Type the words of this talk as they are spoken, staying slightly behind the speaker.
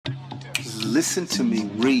Listen to me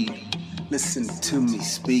read. Listen to me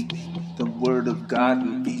speak the word of God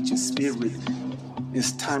and feed your spirit.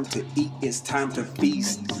 It's time to eat. It's time to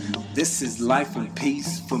feast. This is life and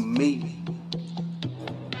peace for me.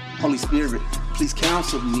 Holy Spirit, please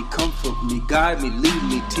counsel me, comfort me, guide me, lead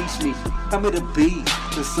me, teach me. Help me to be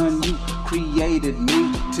the son you created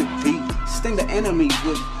me to be. Sting the enemy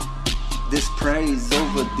with this praise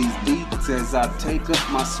over these beats as I take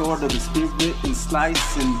up my sword of the spirit and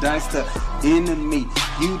slice and dice the enemy.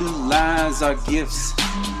 Utilize our gifts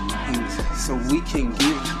and so we can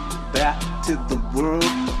give back to the world.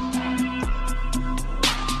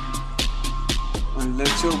 And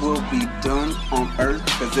let your will be done on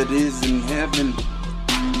earth as it is in heaven.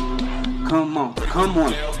 Come on, come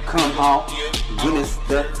on. Witness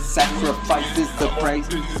the sacrifices of praise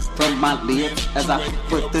from my lips as I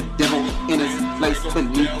put the devil in his place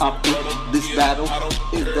beneath our feet. This battle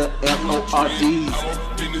is the LORD's.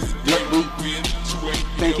 Let me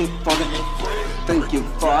thank you,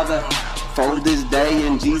 Father, for this day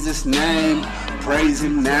in Jesus' name. Praise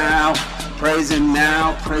him now, praise him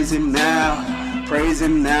now, praise him now, praise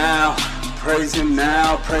him now, praise him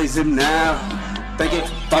now, praise him now. Thank you,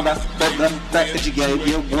 Father, for the fact that you gave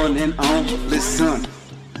your one and only Son,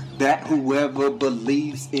 that whoever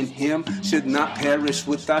believes in him should not perish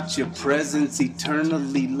without your presence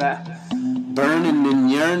eternally, burning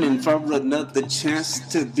and yearning for another chance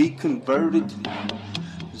to be converted.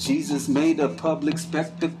 Jesus made a public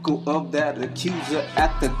spectacle of that accuser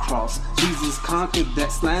at the cross. Jesus conquered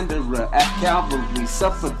that slanderer at Calvary,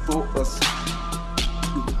 suffered for us,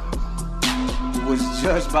 was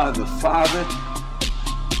judged by the Father,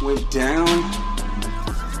 went down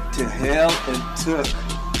to hell and took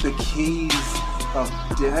the keys of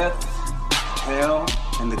death, hell,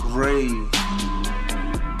 and the grave.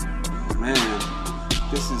 Man,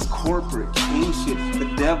 this is corporate kingship.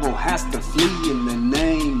 The devil has to flee in the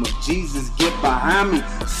name of Jesus. Get behind me,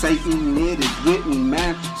 Satan. It is written,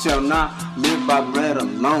 man shall not live by bread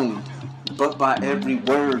alone, but by every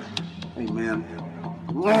word. Amen.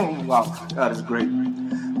 Oh, wow, God is great.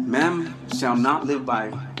 Man shall not live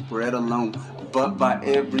by bread alone, but by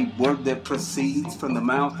every word that proceeds from the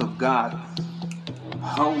mouth of God.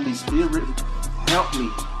 Holy Spirit, help me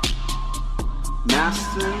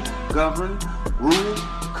master, govern, rule,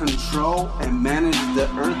 control, and manage the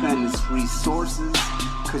earth and its resources,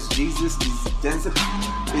 because Jesus is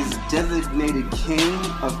designated King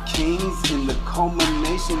of Kings in the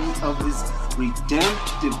culmination of his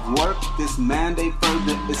redemptive work. This mandate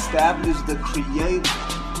further establishes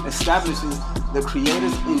the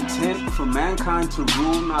Creator's intent for mankind to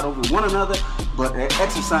rule not over one another, but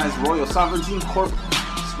exercise royal sovereignty,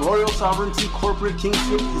 corporate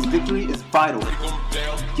kingship. His victory is vital.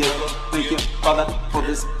 Thank you, Father, for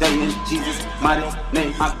this day in Jesus' mighty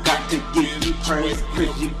name. I got to give you praise,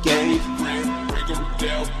 because you gave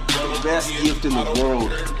the best gift in the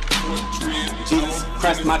world. Jesus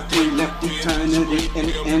Christ, my King, left eternity and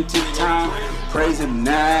into time. Praise him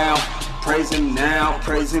now. Praise him now,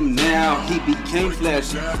 praise him now. He became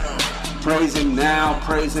flesh. Praise him now,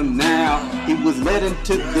 praise him now. He was led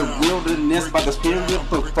into the wilderness by the Spirit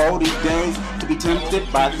for 40 days to be tempted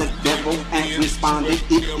by the devil and responded.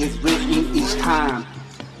 It is written each time.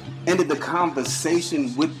 Ended the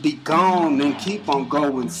conversation with be gone and keep on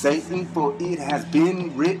going, Satan, for it has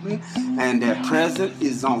been written and at present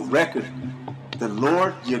is on record. The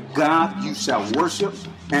Lord your God you shall worship,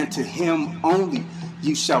 and to him only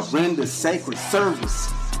you shall render sacred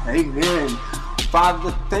service. Amen.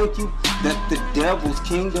 Father, thank you that the devil's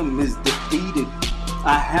kingdom is defeated.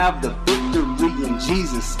 I have the victory in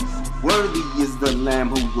Jesus. Worthy is the Lamb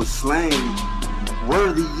who was slain.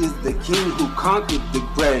 Worthy is the King who conquered the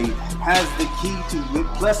grave. Has the key to it,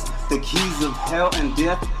 plus the keys of hell and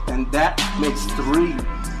death, and that makes 3.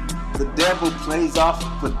 The devil plays off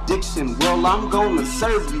prediction. Well, I'm gonna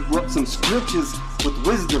serve you up some scriptures with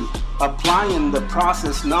wisdom, applying the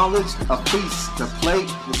process knowledge of feast, the plate,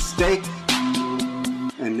 the steak,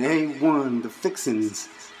 and A1, the fixings.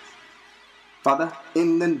 Father,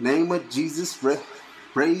 in the name of Jesus,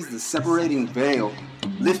 raise the separating veil,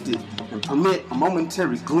 lift it, and permit a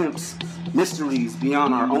momentary glimpse, mysteries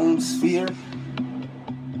beyond our own sphere.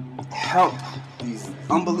 Help these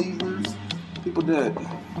unbelievers, people that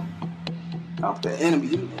help the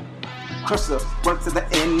enemy. Crush the works of the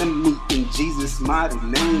enemy in Jesus' mighty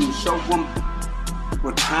name. Show them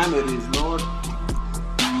what time it is, Lord.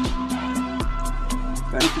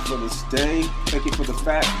 Thank you for this day. Thank you for the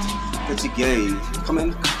fact that you gave. Come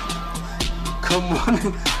on,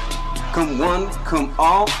 come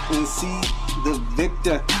all, and see the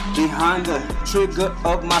victor behind the trigger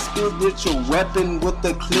of my spiritual weapon with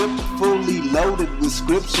the clip fully loaded with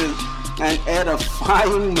scripture and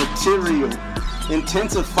edifying material,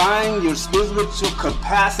 intensifying your spiritual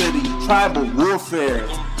capacity, tribal warfare.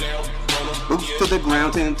 Boots to the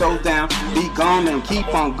ground, 10 toes down, be gone and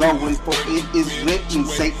keep on going, for it is written,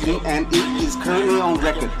 Satan, and it is currently on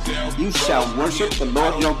record. You shall worship the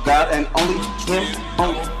Lord your God, and only him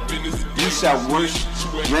only. You shall worship,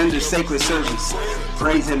 render sacred service.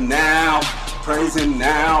 Praise him now, praise him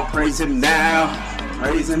now, praise him now,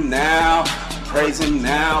 praise him now, praise him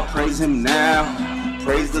now, praise him now,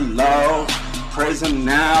 praise the Lord, praise him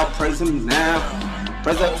now, praise him now.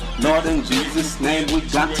 Praise the Lord in Jesus' name, we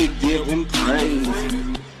got to give him praise.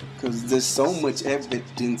 Cause there's so much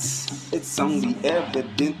evidence, it's only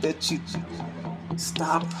evident that you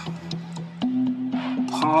stop,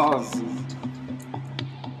 pause,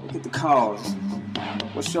 look at the cause.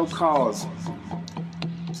 What's your cause?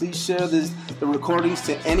 Please share the recordings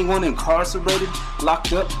to anyone incarcerated,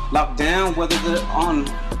 locked up, locked down, whether they're on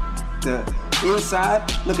the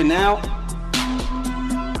inside, looking out,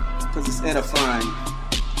 cause it's edifying.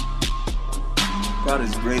 God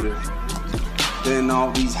is greater than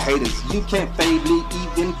all these haters. You can't fade me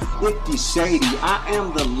even if you're shady. I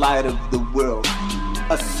am the light of the world.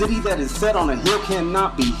 A city that is set on a hill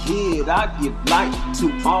cannot be hid. I give light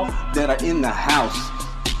to all that are in the house.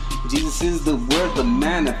 Jesus is the word, the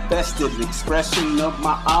manifested expression of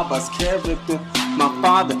my Abba's character. My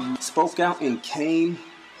Father spoke out and came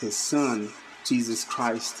his Son, Jesus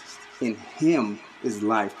Christ. In him is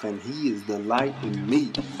life, and he is the light in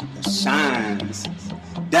me that shines.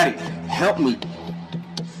 Daddy, help me.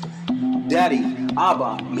 Daddy,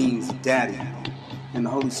 Abba means daddy. And the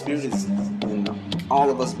Holy Spirit is in all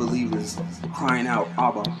of us believers crying out,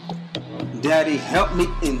 Abba. Daddy, help me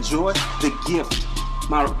enjoy the gift.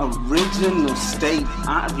 My original state,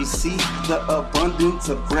 I receive the abundance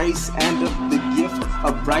of grace and of the gift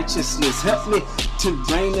of righteousness. Help me to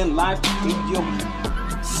reign in life through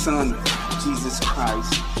your Son, Jesus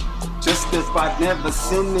Christ. Just as I never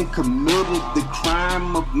sinned and committed the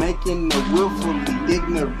crime of making a willfully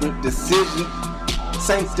ignorant decision,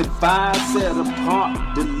 sanctified, set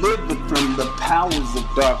apart, delivered from the powers of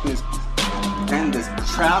darkness and the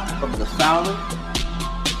trap of the fowler,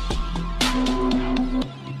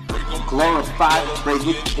 glorified, raised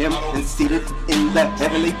with him and seated in the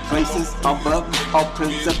heavenly places above all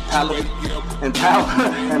principality and power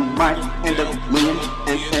and might and dominion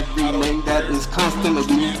and every name that is constantly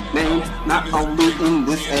being named, not only in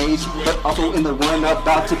this age but also in the one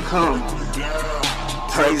about to come.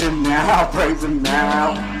 Praise him now, praise him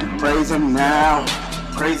now, praise him now,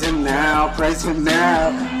 praise him now, praise him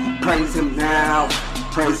now, praise him now,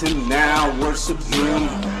 praise him now, worship him.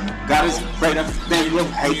 God is greater than your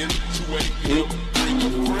hate.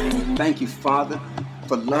 Thank you, Father,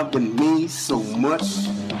 for loving me so much.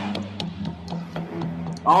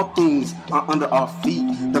 All things are under our feet.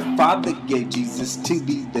 The Father gave Jesus to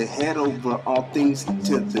be the head over all things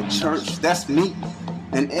to the church. That's me.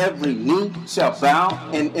 And every knee shall bow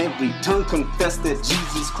and every tongue confess that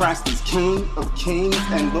Jesus Christ is King of kings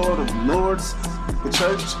and Lord of lords. The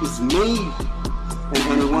church is me. And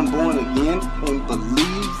anyone born again and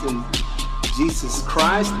believes in Jesus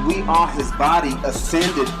Christ, we are his body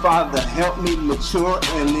ascended. Father, help me mature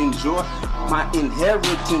and enjoy my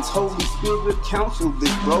inheritance. Holy Spirit, counsel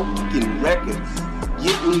this broken record.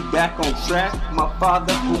 Get me back on track, my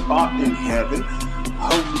Father who art in heaven.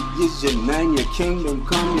 Holy is your name, your kingdom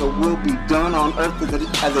come, your will be done on earth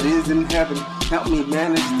as it is in heaven. Help me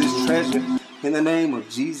manage this treasure. In the name of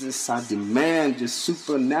Jesus, I demand your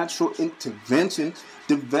supernatural intervention.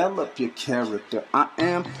 Develop your character. I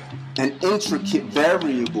am an intricate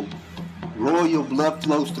variable. Royal blood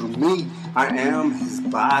flows through me. I am his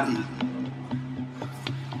body.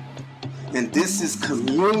 And this is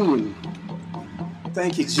communion.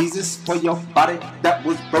 Thank you, Jesus, for your body that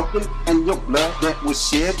was broken and your blood that was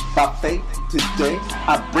shed by faith. Today,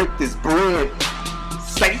 I break this bread.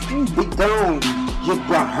 Satan, be gone. You're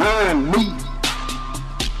behind me.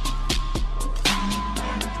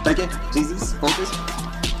 Thank you, Jesus, for this.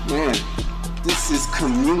 Man, this is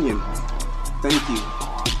communion. Thank you.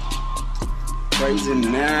 Praise him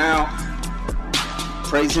now.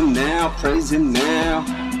 Praise him now. Praise him now.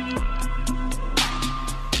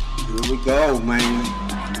 Here we go, man.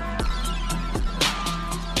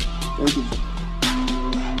 Thank you.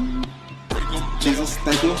 Jesus,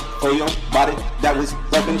 thank you for your body that was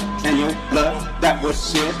broken and your blood that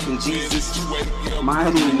was shed in Jesus'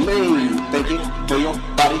 mighty name. Thank you for your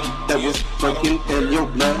body that was broken and your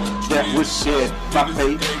blood that was shed by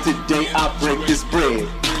faith. Today I break this bread.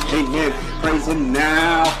 Amen. Praise him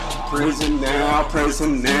now. Praise him now. Praise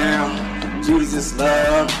him now. Jesus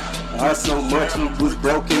loved us so much, he was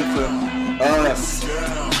broken for us.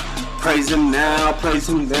 Praise him now. Praise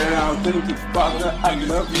him now. Thank you, Father. I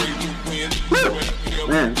love you. Woo!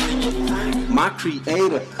 Man, my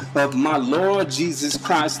creator of my Lord Jesus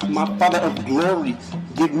Christ, my Father of glory,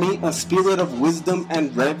 give me a spirit of wisdom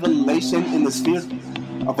and revelation in the sphere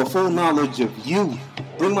of a full knowledge of you.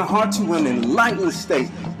 Bring my heart to an enlightened state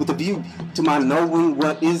with a view to my knowing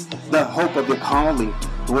what is the hope of your calling,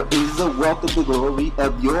 what is the wealth of the glory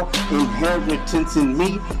of your inheritance in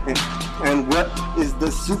me, and what is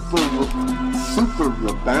the super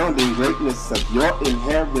abounding greatness of your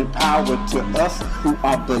inherent power to us who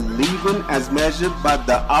are believing, as measured by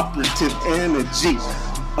the operative energy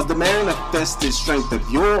of the manifested strength of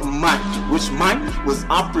your might, which might was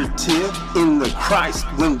operative in the Christ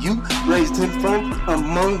when you raised him from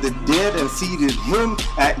among the dead and seated him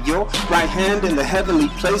at your right hand in the heavenly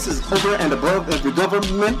places, over and above every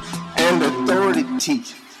government and authority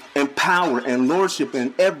and power and lordship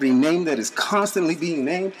and every name that is constantly being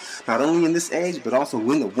named, not only in this age but also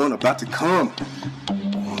in the one about to come.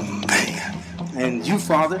 Man. And you,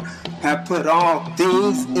 Father, have put all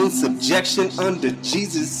things in subjection under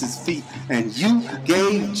Jesus' feet, and you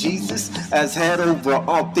gave Jesus as head over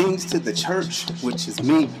all things to the church, which is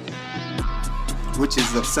me, which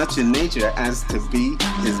is of such a nature as to be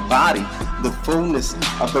his body, the fullness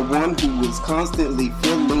of the one who is constantly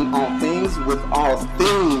filling all things with all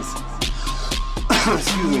things.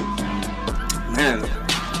 Excuse me. Man.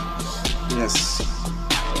 Yes.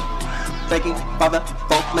 Thank you, Father,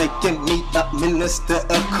 for making me a minister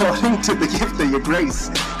according to the gift of your grace.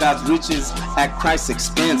 God's riches at Christ's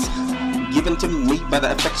expense, given to me by the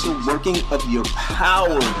effectual working of your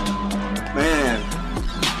power. Man.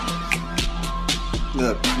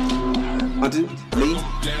 Look, unto me,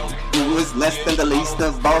 who is less than the least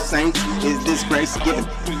of all saints, is this grace given,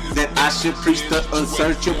 that I should preach the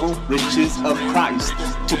unsearchable riches of Christ,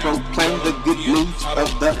 to proclaim the good news of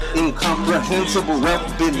the incomprehensible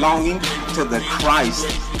wealth belonging to the Christ.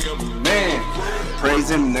 Man, praise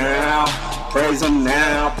him now, praise him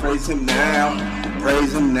now, praise him now,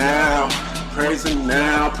 praise him now, praise him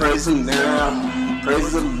now, praise him now.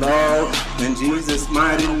 Praise the Lord in Jesus'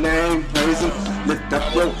 mighty name. Praise him. Lift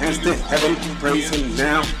up your hands to heaven. Praise him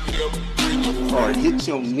now. Or hit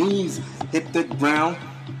your knees. Hit the ground.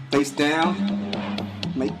 Face down.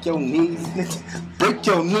 Make your knees hit. Break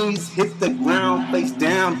your knees. Hit the ground. Face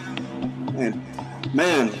down. And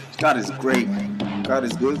man, God is great. God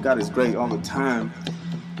is good. God is great all the time.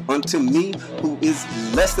 Unto me, who is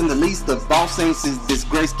less than the least of all saints, is this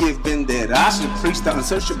grace given, that I should preach the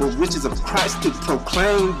unsearchable riches of Christ, to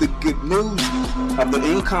proclaim the good news of the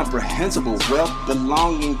incomprehensible wealth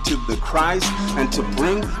belonging to the Christ, and to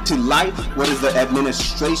bring to light what is the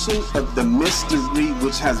administration of the mystery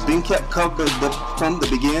which has been kept covered from the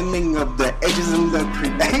beginning of the ages in the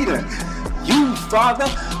Creator. You, Father,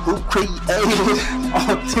 who created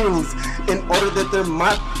all things in order that there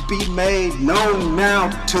might be made known now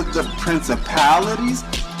to the principalities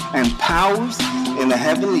and powers in the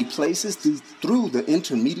heavenly places through the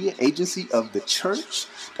intermediate agency of the church.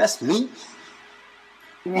 That's me.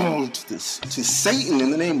 To Satan in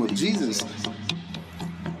the name of Jesus.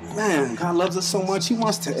 Man, God loves us so much. He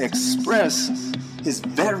wants to express his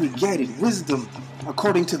variegated wisdom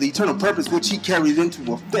according to the eternal purpose which he carried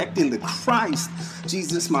into effect in the Christ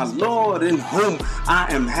Jesus my Lord, in whom I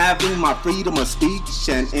am having my freedom of speech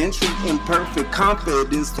and entry in perfect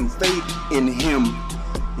confidence through faith in him.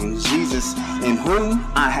 In Jesus, in whom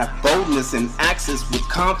I have boldness and access with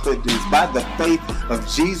confidence by the faith of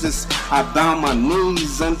Jesus, I bow my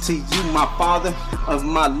knees unto you, my Father of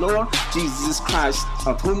my Lord Jesus Christ,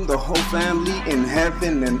 of whom the whole family in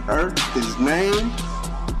heaven and earth is named.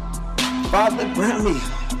 Father, grant me,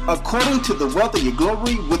 according to the wealth of your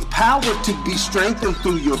glory, with power to be strengthened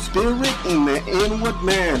through your spirit in the inward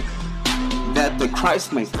man, that the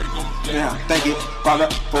Christ may. Yeah, thank you, Father,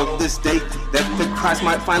 for this day, that the Christ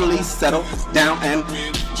might finally settle down and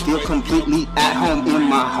feel completely at home in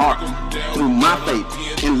my heart through my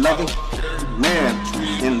faith in loving man,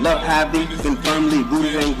 in love having been firmly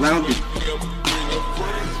rooted and grounded.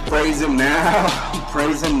 Praise him now,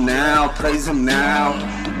 praise him now, praise him now,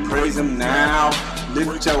 praise him now.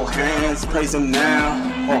 Lift your hands, praise him now,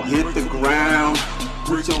 or hit the ground.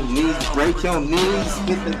 Put your knees, break your knees,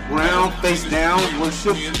 hit the ground, face down,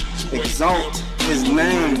 worship, exalt his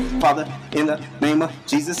name. Father, in the name of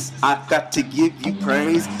Jesus, I've got to give you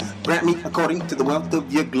praise. Grant me, according to the wealth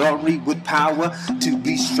of your glory, with power to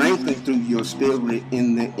be strengthened through your spirit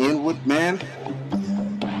in the inward man,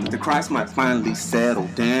 that the Christ might finally settle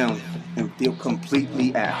down and feel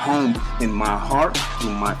completely at home in my heart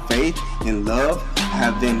through my faith and love,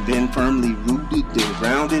 having been firmly rooted and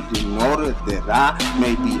grounded in order that I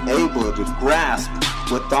may be able to grasp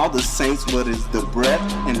with all the saints what is the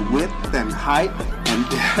breadth and width and height and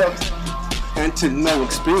depth, and to know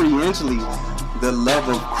experientially the love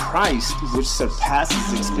of Christ, which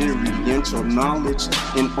surpasses experiential knowledge,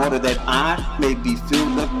 in order that I may be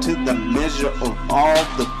filled up to the measure of all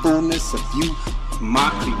the fullness of you, my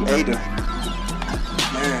Creator.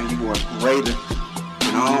 Man, you are greater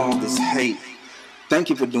than all this hate. Thank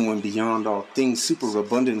you for doing beyond all things, super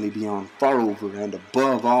abundantly beyond, far over and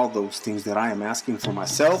above all those things that I am asking for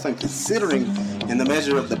myself and considering in the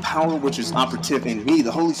measure of the power which is operative in me,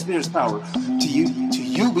 the Holy Spirit's power. To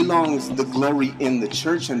you belongs the glory in the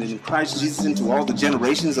church and in Christ Jesus into all the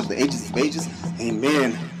generations of the ages of ages.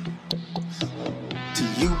 Amen. To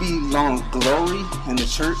you belong glory in the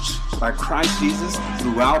church by Christ Jesus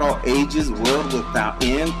throughout all ages, world without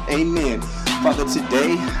end. Amen. Father,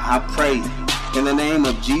 today I pray in the name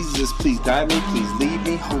of Jesus, please guide me, please lead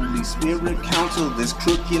me. Holy Spirit, counsel this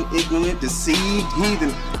crooked, ignorant, deceived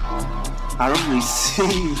heathen. I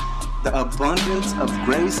receive the abundance of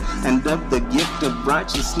grace and of the gift of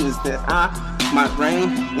righteousness that I might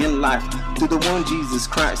reign in life through the one Jesus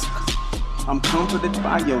Christ. I'm comforted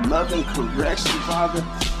by your love and correction, Father,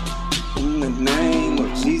 in the name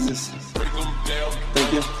of Jesus.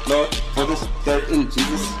 Thank you, Lord, for this day in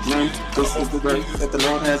Jesus' name. This is the day that the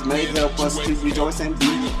Lord has made. Help us to rejoice and be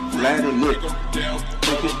glad in it.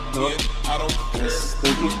 Thank you, Lord. Yes,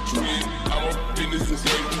 thank you, Lord.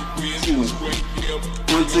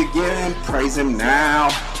 Once again, praise Him now.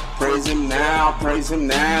 Praise Him now. Praise Him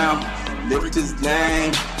now. Lift His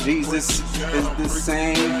name. Jesus is the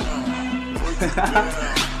same.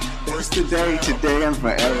 It's today and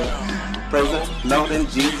forever. Praise the Lord in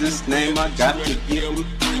Jesus' name. I got to give Him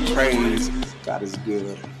praise. God is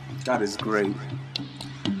good. God is great.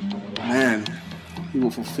 Man, He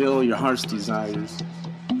will fulfill your heart's desires.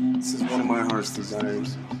 This is one of my heart's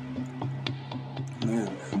desires.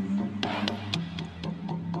 Man.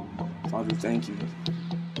 Father, thank you.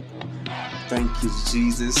 Thank you,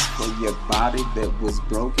 Jesus, for your body that was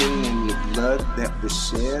broken and your blood that was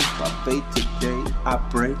shed. By faith today, I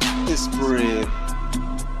break this bread.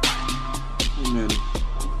 Amen.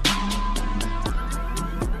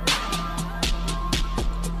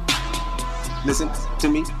 Listen to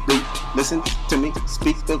me, listen to me.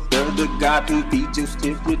 Speak the word of God and feed your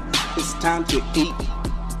spirit. It's time to eat.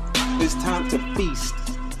 It's time to feast.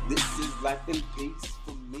 This is life and peace.